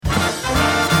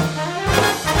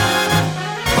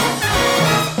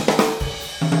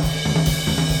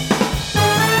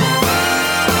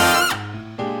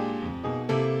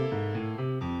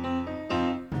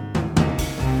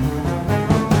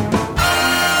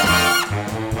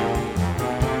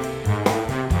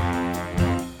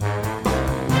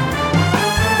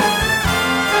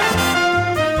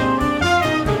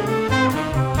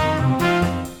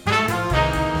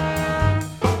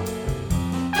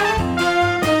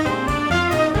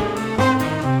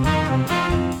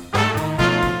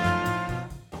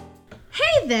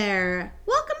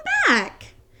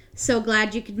So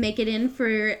glad you could make it in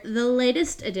for the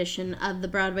latest edition of the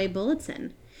Broadway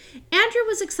Bulletin. Andrew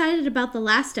was excited about the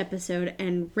last episode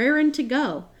and raring to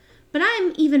go. But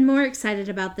I'm even more excited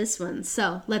about this one,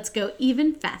 so let's go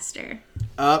even faster.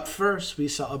 Up first, we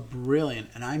saw a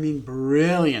brilliant, and I mean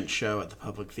brilliant, show at the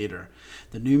Public Theater.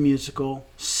 The new musical,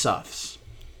 Suffs.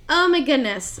 Oh my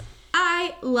goodness.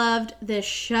 I loved this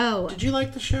show. Did you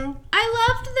like the show? I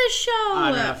loved this show.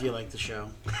 I don't know if you like the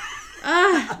show.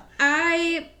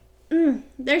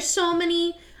 There's so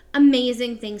many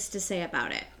amazing things to say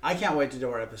about it. I can't wait to do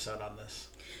our episode on this.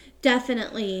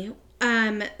 Definitely.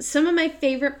 Some of my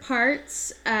favorite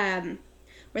parts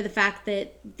were the fact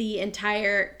that the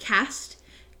entire cast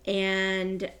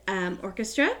and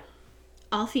orchestra,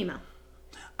 all female.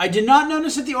 I did not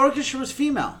notice that the orchestra was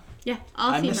female. Yeah,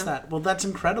 all female. I missed that. Well, that's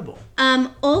incredible.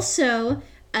 Also,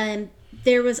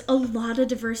 there was a lot of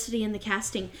diversity in the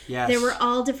casting. Yes. There were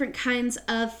all different kinds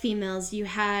of females. You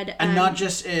had... and not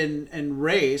just in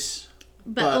race...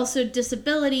 But also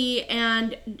disability,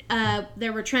 and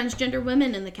there were transgender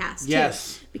women in the cast, too.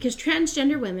 Yes. Because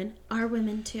transgender women are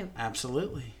women, too.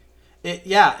 Absolutely. It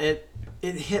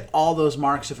hit all those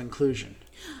marks of inclusion.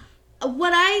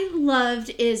 What I loved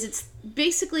is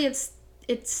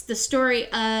it's the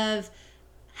story of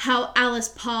how Alice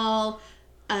Paul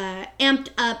amped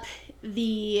up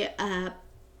the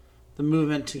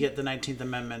movement to get the 19th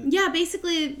Amendment. Yeah,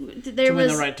 basically to win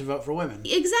the right to vote for women.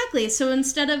 Exactly. So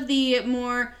instead of the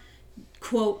more,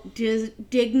 quote,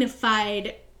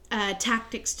 dignified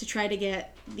tactics to try to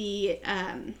get the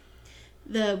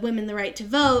women the right to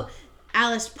vote,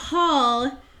 Alice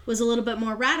Paul was a little bit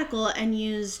more radical and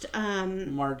used...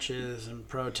 marches and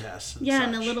protests and yeah, such.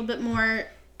 and a little bit more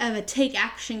of a take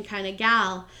action kind of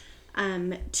gal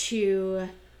to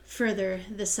further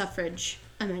the suffrage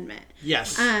amendment.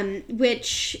 Yes.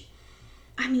 Which,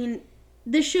 I mean,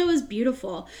 the show is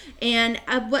beautiful. And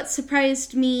what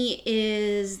surprised me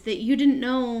is that you didn't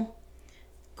know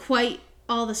quite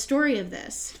all the story of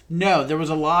this. No, there was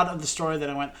a lot of the story that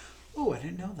I went, oh, I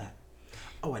didn't know that.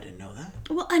 Oh, I didn't know that.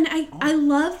 Well, and I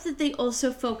love that they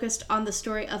also focused on the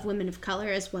story of women of color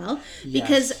as well.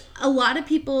 Because Yes. a lot of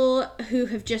people who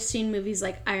have just seen movies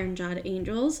like Iron Jawed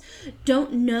Angels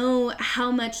don't know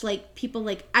how much like people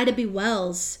like Ida B.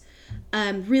 Wells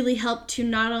really helped to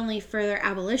not only further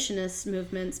abolitionist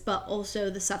movements, but also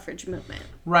the suffrage movement.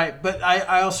 Right, but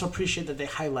I also appreciate that they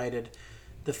highlighted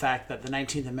the fact that the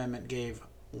 19th Amendment gave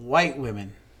white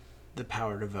women the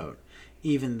power to vote,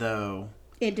 even though...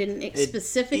 It didn't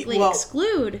specifically well,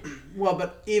 exclude. Well,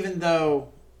 but even though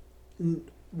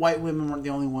white women weren't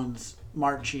the only ones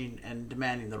marching and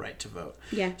demanding the right to vote.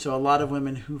 Yeah. So a lot of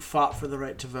women who fought for the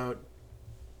right to vote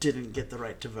didn't get the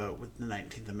right to vote with the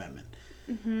 19th Amendment.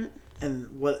 Mm-hmm.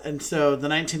 And so the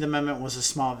 19th Amendment was a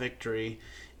small victory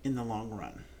in the long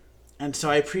run. And so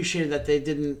I appreciated that they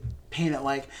didn't paint it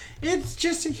like, it's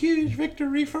just a huge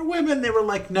victory for women. They were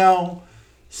like, no,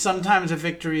 sometimes a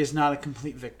victory is not a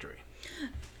complete victory.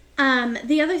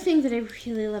 The other thing that I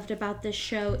really loved about this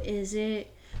show is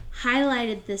it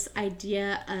highlighted this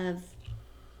idea of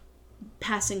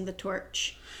passing the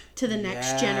torch to the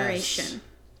next generation.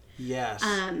 Yes.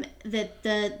 That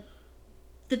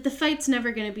the fight's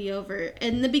never going to be over.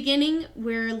 In the beginning,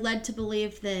 we're led to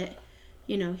believe that,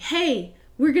 hey,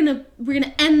 we're gonna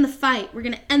end the fight. We're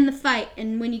gonna end the fight.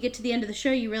 And when you get to the end of the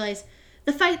show, you realize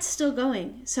the fight's still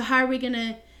going. So how are we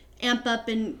gonna amp up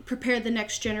and prepare the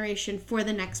next generation for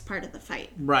the next part of the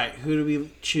fight? Right. Who do we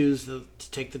choose to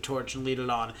take the torch and lead it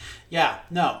on? Yeah.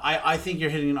 No, I think you're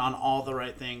hitting on all the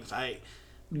right things.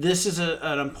 This is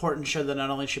an important show that not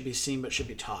only should be seen but should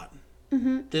be taught.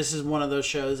 Mm-hmm. This is one of those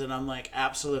shows that I'm like,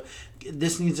 absolutely,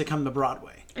 this needs to come to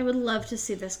Broadway. I would love to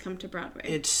see this come to Broadway.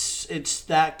 It's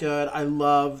that good. I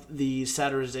love the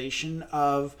satirization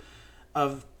of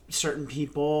certain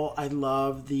people. I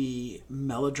love the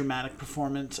melodramatic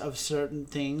performance of certain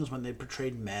things when they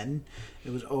portrayed men.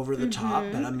 It was over the top,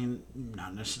 but I mean,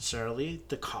 not necessarily.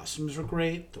 The costumes were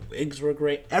great. The wigs were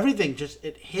great. Everything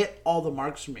it hit all the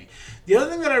marks for me. The other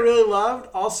thing that I really loved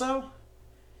also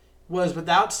was,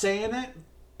 without saying it,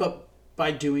 but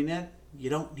by doing it, you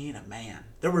don't need a man.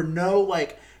 There were no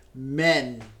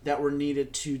men that were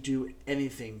needed to do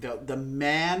anything. The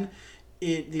man,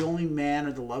 the only man,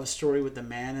 or the love story with the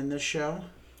man in this show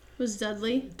was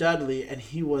Dudley, and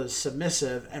he was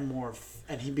submissive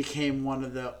and he became one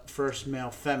of the first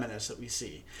male feminists that we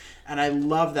see. And I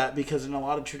love that, because in a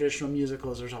lot of traditional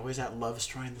musicals, there's always that love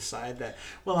story on the side that,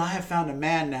 well, I have found a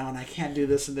man now and I can't do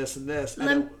this and this and this.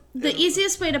 The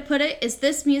easiest way to put it is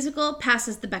this musical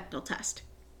passes the Bechdel test.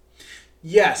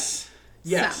 Yes.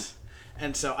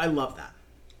 And so I love that.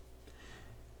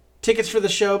 Tickets for the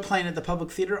show playing at the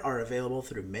Public Theater are available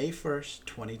through May 1st,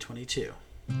 2022.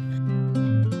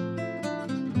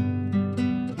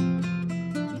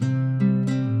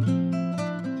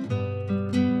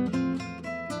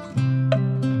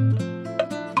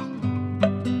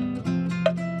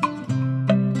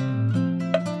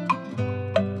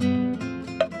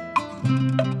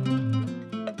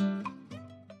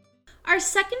 Our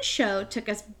second show took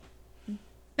us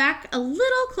back a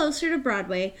little closer to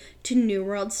Broadway to New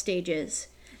World Stages.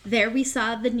 There we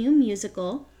saw the new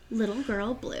musical, Little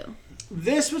Girl Blue.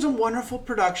 This was a wonderful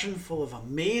production full of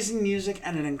amazing music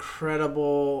and an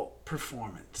incredible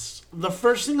performance. The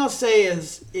first thing I'll say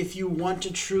is, if you want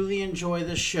to truly enjoy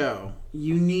the show,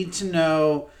 you need to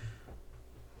know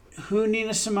who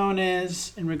Nina Simone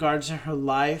is in regards to her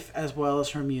life as well as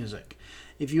her music.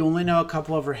 If you only know a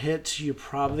couple of her hits, you're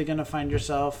probably going to find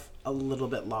yourself a little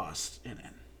bit lost in it.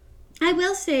 I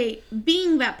will say,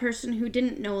 being that person who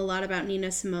didn't know a lot about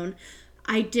Nina Simone,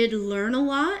 I did learn a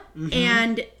lot,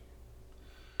 and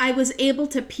I was able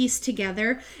to piece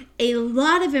together a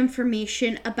lot of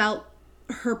information about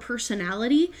her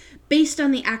personality based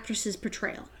on the actress's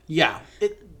portrayal. Yeah.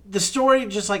 The story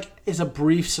just is a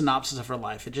brief synopsis of her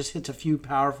life. It just hits a few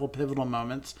powerful, pivotal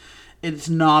moments. It's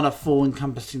not a full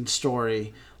encompassing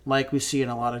story like we see in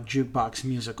a lot of jukebox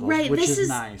musicals, which is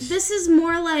nice. This is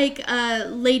more like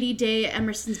Lady Day at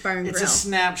Emerson's Bar and Grill. It's a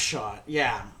snapshot,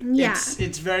 yeah. Yeah.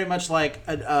 It's very much like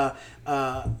what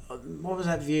was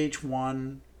that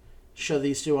VH1 show they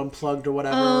used to do, Unplugged or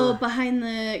whatever? Oh, behind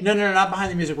the... No, not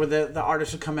behind the music, where the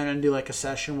artist would come in and do a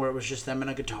session where it was just them and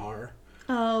a guitar.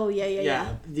 Oh,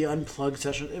 yeah. The Unplugged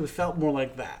session. It felt more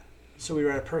like that. So we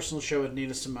were at a personal show with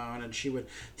Nina Simone, and she would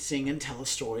sing and tell us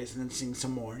stories and then sing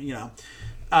some more,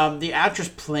 The actress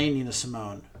playing Nina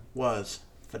Simone was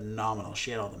phenomenal. She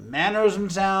had all the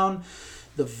mannerisms down,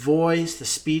 the voice, the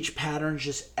speech patterns,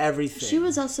 just everything. She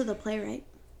was also the playwright.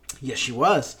 Yes, she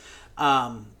was.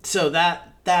 So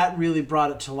that really brought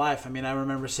it to life. I mean, I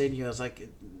remember saying to you, I was like,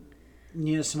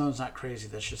 Nina Simone's not crazy.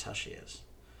 That's just how she is.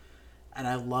 And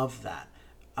I love that.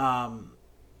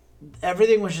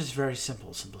 Everything was just very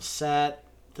simple set.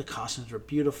 The costumes were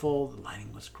beautiful. The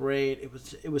lighting was great. It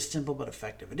was simple but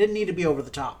effective. It didn't need to be over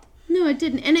the top. No, it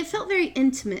didn't. And it felt very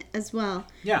intimate as well.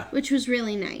 Yeah. Which was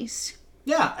really nice.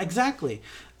 Yeah, exactly.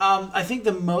 I think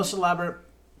the most elaborate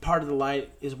part of the light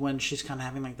is when she's kind of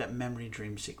having that memory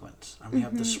dream sequence. And we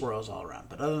have the swirls all around.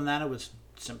 But other than that, it was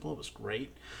simple. It was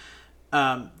great.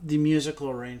 The musical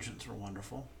arrangements were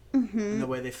wonderful. And the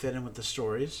way they fit in with the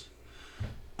stories.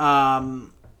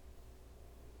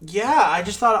 Yeah, I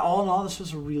just thought all in all this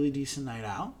was a really decent night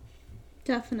out.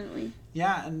 Definitely.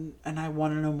 Yeah, and I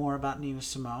want to know more about Nina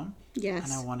Simone. Yes.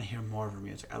 And I want to hear more of her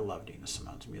music. I love Nina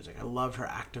Simone's music. I love her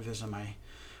activism,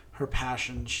 her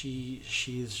passion.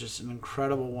 She's just an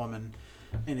incredible woman.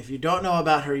 And if you don't know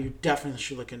about her, you definitely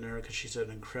should look into her because she's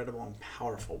an incredible and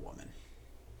powerful woman.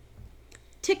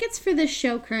 Tickets for this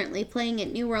show currently playing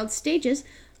at New World Stages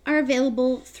are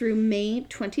available through May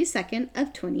 22nd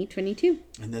of 2022.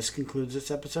 And this concludes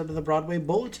this episode of the Broadway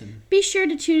Bulletin. Be sure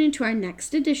to tune into our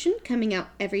next edition coming out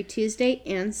every Tuesday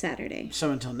and Saturday.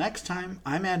 So until next time,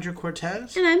 I'm Andrew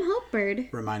Cortez. And I'm Hope Bird.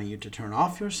 Reminding you to turn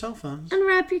off your cell phones.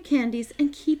 Unwrap your candies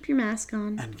and keep your mask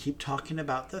on. And keep talking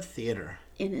about the theater.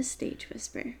 In a stage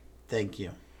whisper. Thank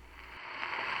you.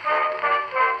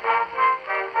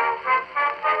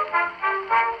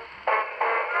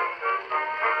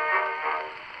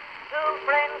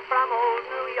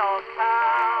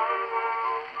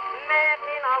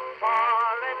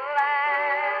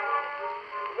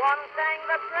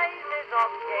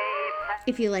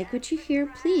 If you like what you hear,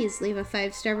 please leave a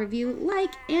 5-star review,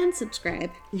 like, and subscribe.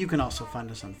 You can also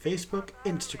find us on Facebook,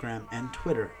 Instagram, and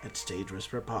Twitter at Stage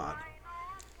Whisper Pod.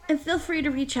 And feel free to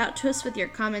reach out to us with your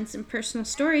comments and personal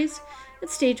stories at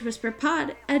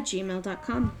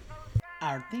stagewhisperpod@gmail.com.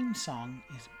 Our theme song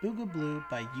is Booga Blue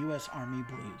by U.S. Army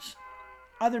Blues.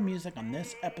 Other music on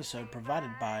this episode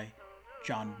provided by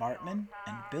John Bartman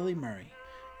and Billy Murray.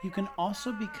 You can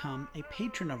also become a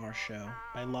patron of our show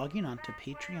by logging on to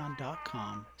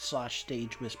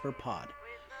patreon.com/stagewhisperpod.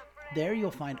 There you'll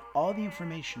find all the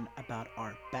information about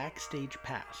our backstage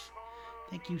pass.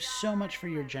 Thank you so much for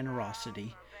your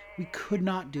generosity. We could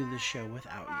not do this show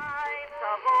without you.